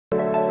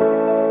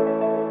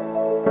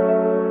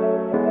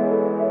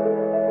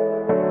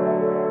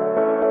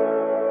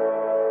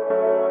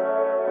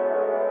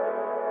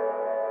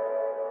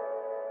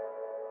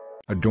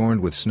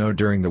adorned with snow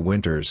during the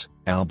winters,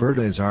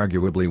 Alberta is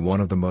arguably one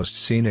of the most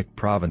scenic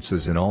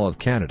provinces in all of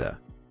Canada.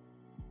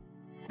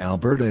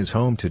 Alberta is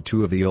home to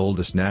two of the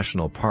oldest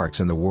national parks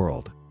in the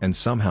world, and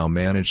somehow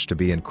managed to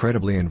be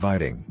incredibly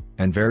inviting,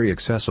 and very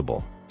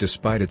accessible,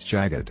 despite its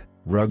jagged,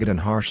 rugged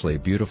and harshly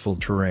beautiful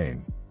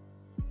terrain.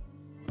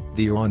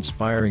 The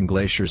awe-inspiring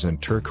glaciers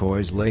and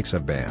turquoise lakes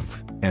of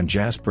Banff and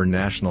Jasper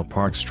national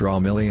parks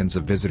draw millions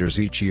of visitors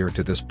each year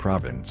to this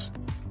province.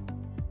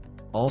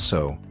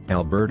 Also,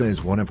 Alberta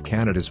is one of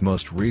Canada's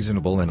most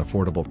reasonable and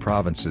affordable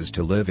provinces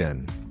to live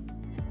in.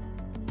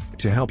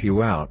 To help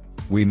you out,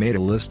 we made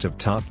a list of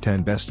top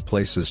 10 best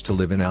places to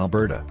live in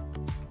Alberta.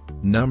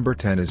 Number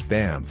 10 is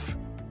Banff.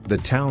 The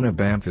town of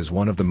Banff is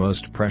one of the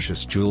most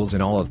precious jewels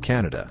in all of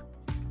Canada.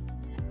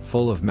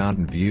 Full of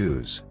mountain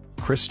views,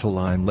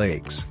 crystalline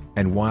lakes,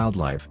 and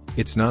wildlife,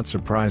 it's not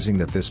surprising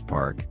that this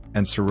park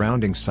and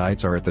surrounding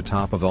sites are at the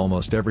top of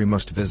almost every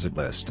must-visit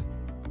list.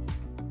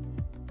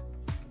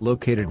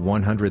 Located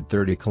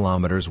 130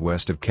 kilometers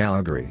west of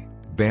Calgary,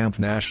 Banff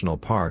National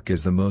Park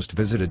is the most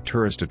visited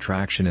tourist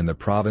attraction in the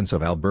province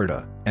of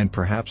Alberta, and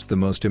perhaps the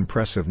most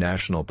impressive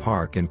national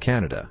park in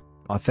Canada.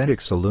 Authentic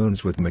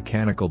saloons with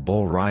mechanical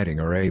bull riding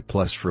are A+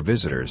 for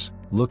visitors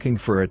looking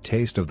for a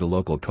taste of the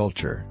local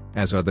culture,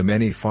 as are the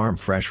many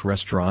farm-fresh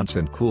restaurants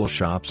and cool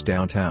shops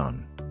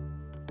downtown.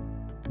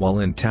 While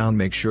in town,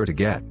 make sure to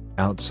get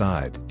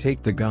outside.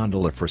 Take the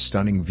gondola for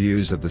stunning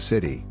views of the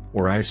city,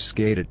 or ice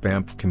skate at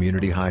Banff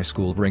Community High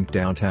School rink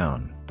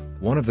downtown.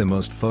 One of the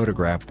most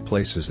photographed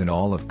places in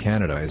all of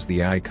Canada is the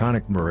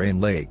iconic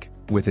Moraine Lake,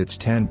 with its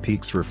 10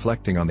 peaks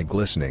reflecting on the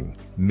glistening,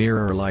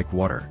 mirror-like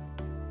water.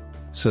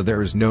 So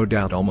there is no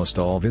doubt almost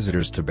all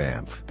visitors to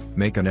Banff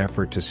make an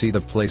effort to see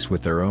the place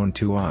with their own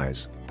two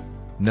eyes.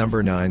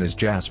 Number 9 is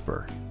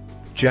Jasper.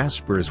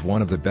 Jasper is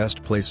one of the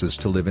best places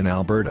to live in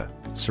Alberta.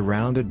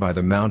 Surrounded by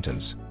the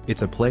mountains,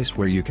 it's a place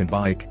where you can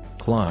bike,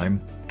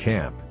 climb,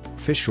 camp,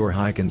 fish or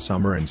hike in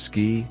summer and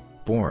ski,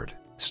 board,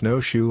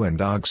 snowshoe and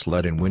dog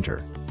sled in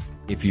winter.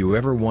 If you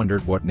ever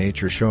wondered what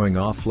nature showing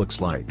off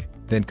looks like,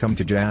 then come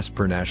to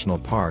Jasper National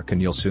Park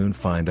and you'll soon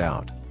find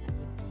out.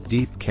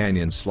 Deep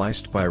canyons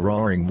sliced by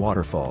roaring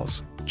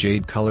waterfalls,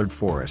 jade-colored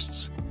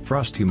forests,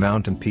 frosty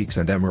mountain peaks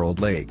and emerald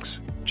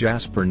lakes,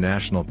 Jasper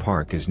National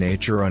Park is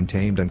nature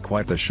untamed and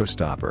quite the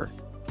showstopper.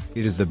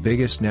 It is the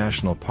biggest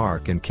national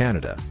park in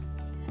Canada.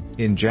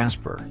 In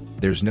Jasper,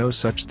 there's no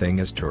such thing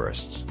as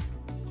tourists.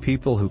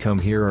 People who come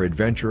here are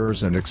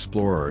adventurers and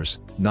explorers,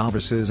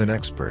 novices and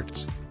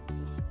experts.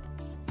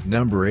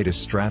 Number 8 is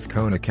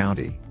Strathcona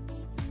County.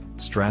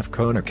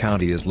 Strathcona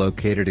County is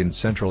located in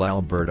central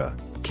Alberta,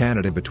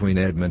 Canada, between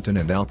Edmonton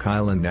and Elk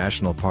Island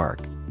National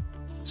Park.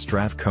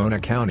 Strathcona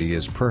County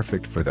is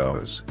perfect for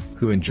those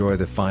who enjoy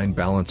the fine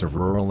balance of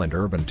rural and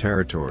urban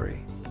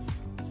territory.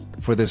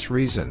 For this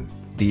reason,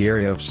 the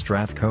area of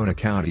Strathcona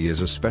County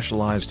is a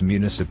specialized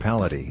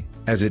municipality,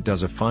 as it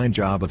does a fine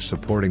job of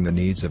supporting the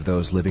needs of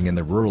those living in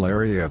the rural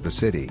area of the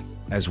city,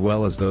 as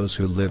well as those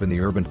who live in the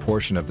urban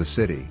portion of the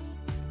city.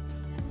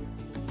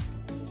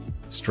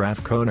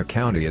 Strathcona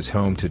County is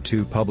home to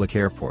two public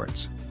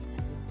airports.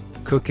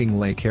 Cooking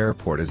Lake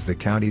Airport is the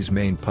county's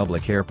main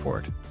public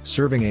airport,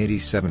 serving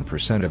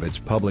 87% of its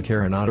public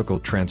aeronautical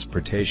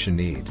transportation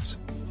needs.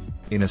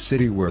 In a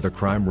city where the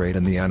crime rate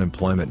and the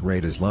unemployment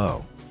rate is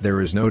low, there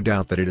is no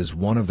doubt that it is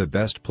one of the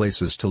best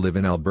places to live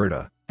in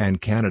Alberta, and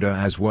Canada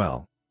as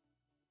well.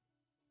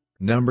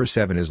 Number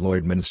 7 is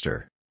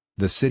Lloydminster.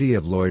 The city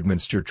of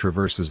Lloydminster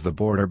traverses the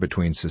border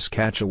between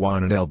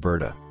Saskatchewan and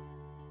Alberta.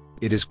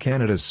 It is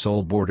Canada's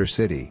sole border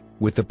city,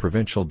 with the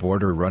provincial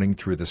border running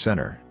through the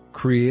centre,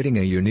 creating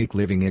a unique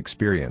living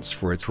experience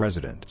for its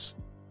residents.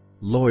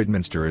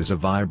 Lloydminster is a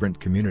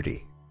vibrant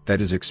community that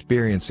is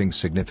experiencing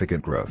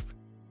significant growth.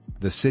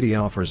 The city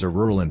offers a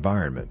rural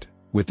environment,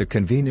 with the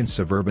convenience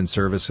of urban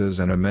services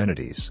and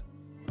amenities.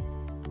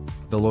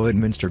 The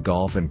Lloydminster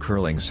Golf and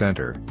Curling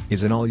Centre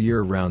is an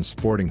all-year-round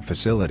sporting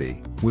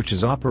facility, which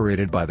is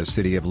operated by the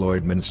City of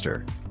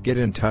Lloydminster. Get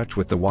in touch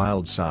with the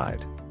wild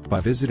side by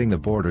visiting the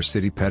Border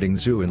City Petting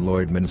Zoo in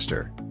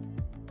Lloydminster.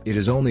 It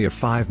is only a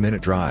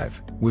 5-minute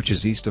drive, which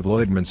is east of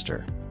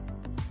Lloydminster.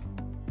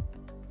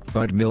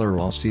 Bud Miller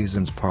All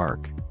Seasons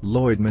Park,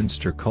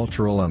 Lloydminster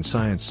Cultural and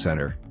Science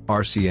Centre,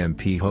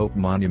 RCMP Hope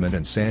Monument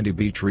and Sandy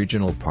Beach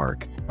Regional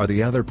Park are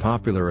the other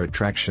popular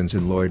attractions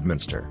in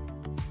Lloydminster.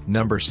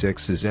 Number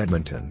 6 is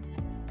Edmonton.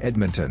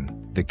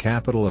 Edmonton, the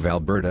capital of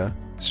Alberta,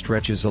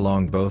 stretches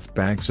along both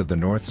banks of the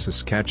North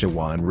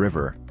Saskatchewan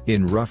River,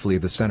 in roughly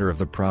the center of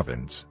the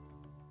province.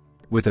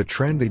 With a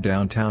trendy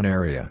downtown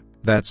area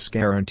that's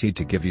guaranteed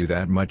to give you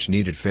that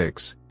much-needed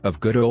fix of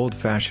good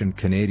old-fashioned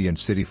Canadian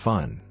city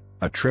fun,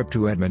 a trip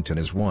to Edmonton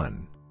is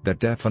one that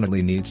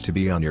definitely needs to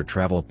be on your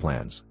travel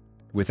plans.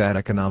 With that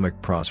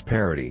economic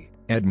prosperity,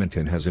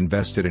 Edmonton has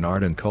invested in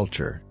art and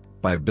culture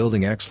by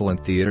building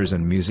excellent theaters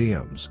and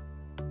museums.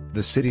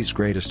 The city's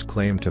greatest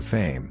claim to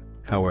fame,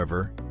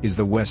 however, is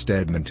the West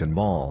Edmonton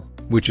Mall,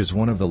 which is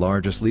one of the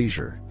largest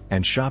leisure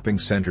and shopping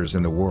centers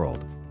in the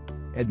world.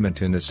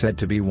 Edmonton is said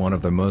to be one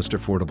of the most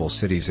affordable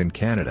cities in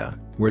Canada,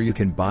 where you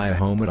can buy a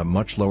home at a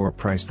much lower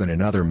price than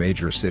in other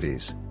major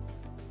cities.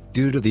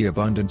 Due to the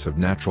abundance of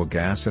natural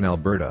gas in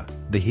Alberta,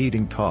 the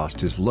heating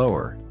cost is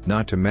lower,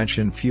 not to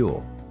mention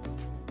fuel.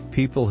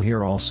 People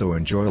here also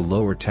enjoy a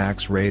lower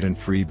tax rate and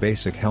free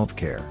basic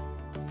healthcare.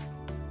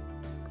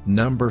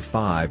 Number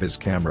 5 is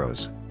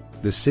Camrose.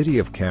 The city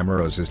of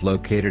Camrose is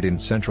located in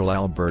central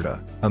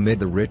Alberta, amid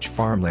the rich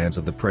farmlands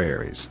of the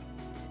prairies.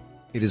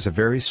 It is a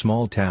very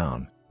small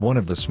town, one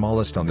of the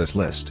smallest on this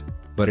list,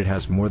 but it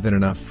has more than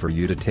enough for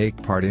you to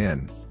take part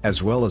in,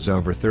 as well as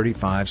over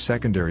 35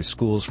 secondary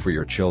schools for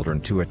your children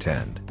to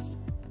attend.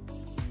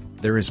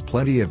 There is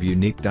plenty of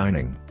unique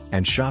dining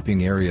and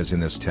shopping areas in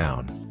this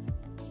town.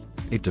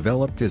 It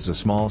developed as a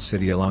small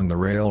city along the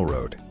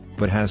railroad,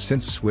 but has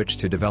since switched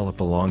to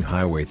develop along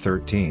Highway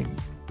 13.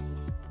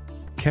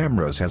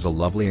 Camrose has a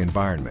lovely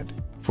environment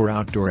for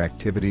outdoor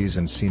activities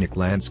and scenic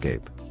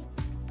landscape.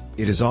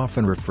 It is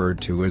often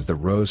referred to as the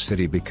Rose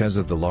City because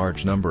of the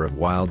large number of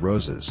wild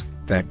roses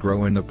that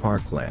grow in the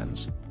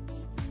parklands.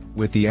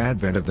 With the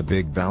advent of the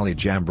Big Valley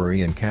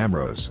Jamboree in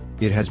Camrose,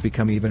 it has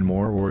become even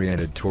more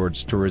oriented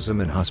towards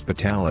tourism and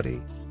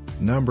hospitality.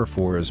 Number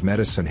 4 is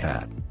Medicine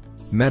Hat.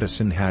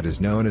 Medicine Hat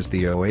is known as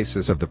the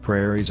oasis of the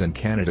prairies and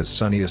Canada's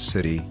sunniest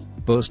city,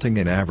 boasting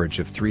an average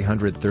of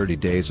 330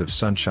 days of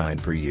sunshine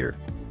per year.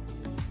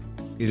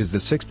 It is the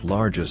 6th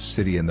largest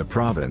city in the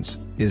province,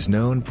 is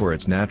known for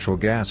its natural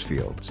gas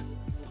fields.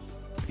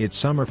 Its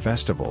summer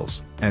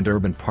festivals and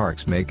urban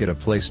parks make it a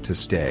place to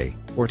stay,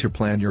 or to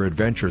plan your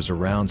adventures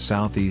around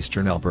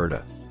southeastern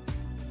Alberta.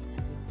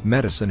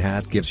 Medicine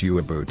Hat gives you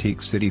a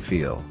boutique city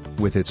feel,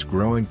 with its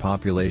growing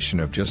population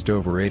of just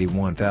over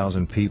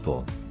 81,000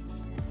 people.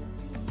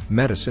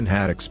 Medicine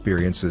Hat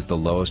experiences the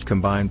lowest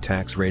combined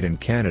tax rate in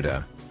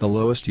Canada, the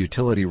lowest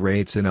utility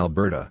rates in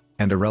Alberta,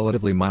 and a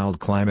relatively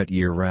mild climate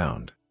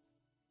year-round.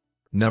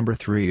 Number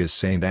 3 is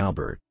St.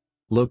 Albert.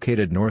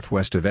 Located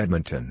northwest of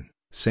Edmonton,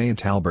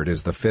 St. Albert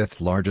is the 5th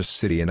largest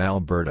city in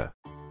Alberta.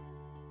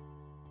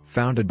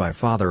 Founded by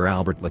Father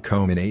Albert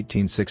Lacombe in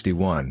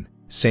 1861,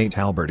 St.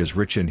 Albert is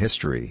rich in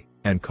history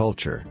and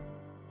culture.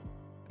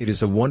 It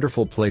is a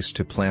wonderful place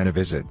to plan a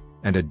visit,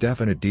 and a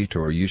definite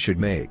detour you should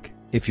make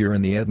if you're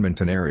in the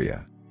Edmonton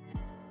area.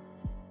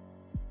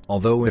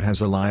 Although it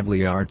has a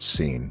lively arts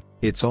scene,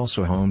 it's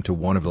also home to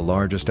one of the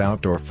largest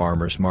outdoor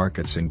farmers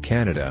markets in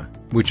Canada,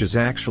 which is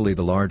actually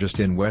the largest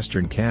in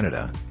Western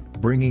Canada,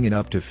 bringing in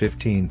up to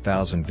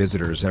 15,000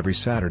 visitors every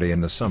Saturday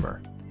in the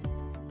summer.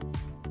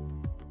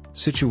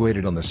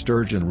 Situated on the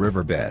Sturgeon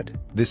Riverbed,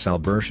 this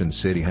Albertan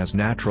city has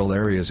natural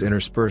areas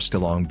interspersed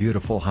along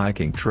beautiful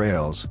hiking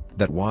trails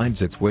that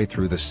winds its way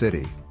through the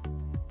city.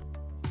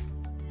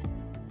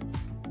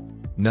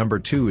 Number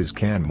 2 is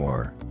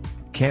Canmore.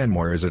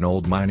 Canmore is an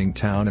old mining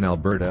town in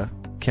Alberta,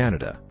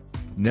 Canada.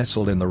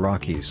 Nestled in the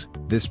Rockies,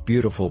 this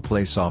beautiful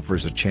place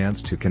offers a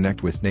chance to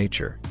connect with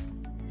nature.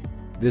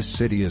 This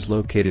city is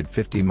located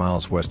 50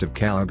 miles west of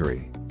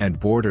Calgary, and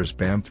borders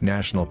Banff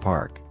National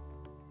Park.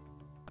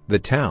 The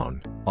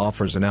town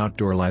offers an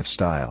outdoor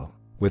lifestyle,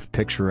 with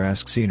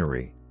picturesque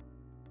scenery.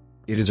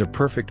 It is a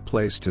perfect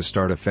place to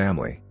start a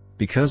family,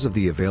 because of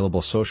the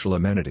available social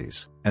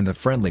amenities, and the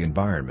friendly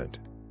environment.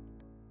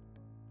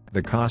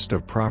 The cost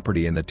of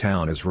property in the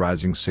town is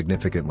rising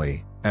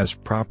significantly, as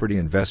property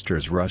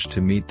investors rush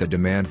to meet the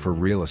demand for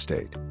real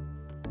estate.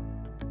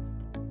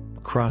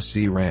 Cross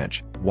Sea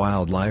Ranch,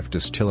 Wildlife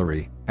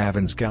Distillery,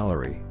 Avon's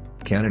Gallery,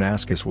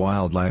 Kananaskis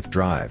Wildlife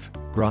Drive,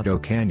 Grotto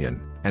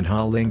Canyon, and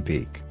Ha Ling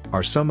Peak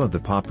are some of the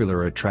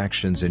popular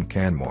attractions in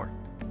Canmore.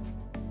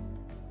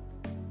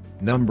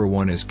 Number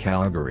 1 is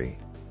Calgary.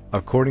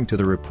 According to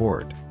the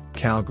report,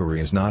 Calgary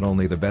is not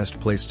only the best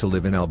place to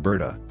live in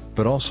Alberta,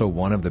 but also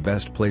one of the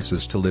best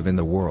places to live in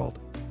the world.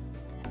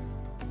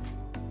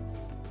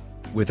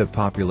 With a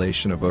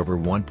population of over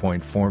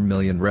 1.4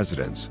 million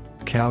residents,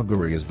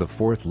 Calgary is the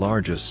 4th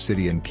largest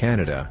city in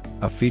Canada,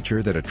 a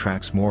feature that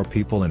attracts more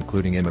people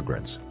including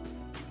immigrants.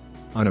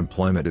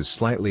 Unemployment is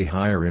slightly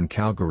higher in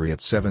Calgary at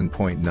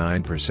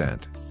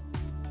 7.9%.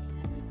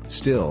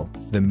 Still,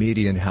 the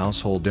median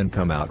household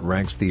income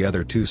outranks the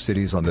other 2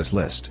 cities on this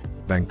list,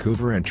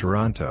 Vancouver and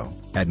Toronto,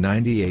 at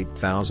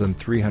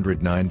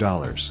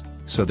 $98,309,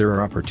 so there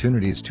are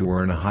opportunities to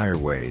earn a higher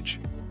wage.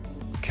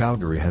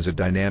 Calgary has a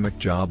dynamic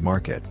job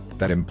market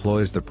that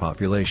employs the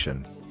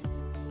population.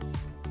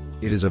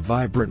 It is a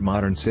vibrant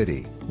modern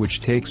city,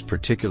 which takes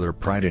particular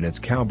pride in its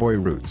cowboy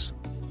roots.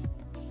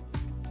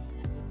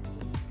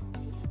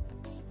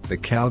 The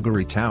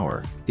Calgary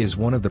Tower is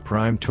one of the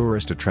prime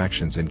tourist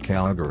attractions in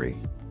Calgary.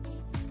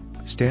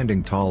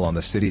 Standing tall on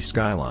the city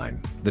skyline,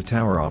 the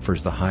tower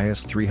offers the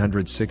highest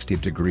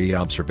 360-degree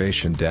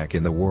observation deck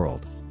in the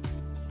world.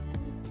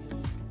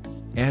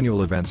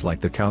 Annual events like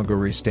the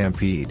Calgary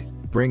Stampede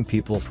bring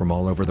people from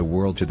all over the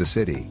world to the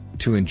city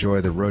to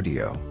enjoy the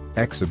rodeo,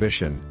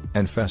 exhibition,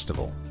 and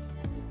festival.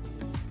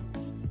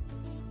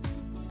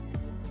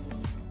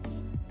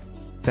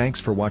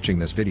 Thanks for watching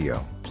this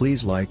video.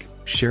 Please like,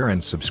 share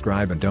and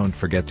subscribe, and don't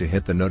forget to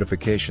hit the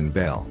notification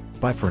bell.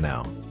 Bye for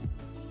now.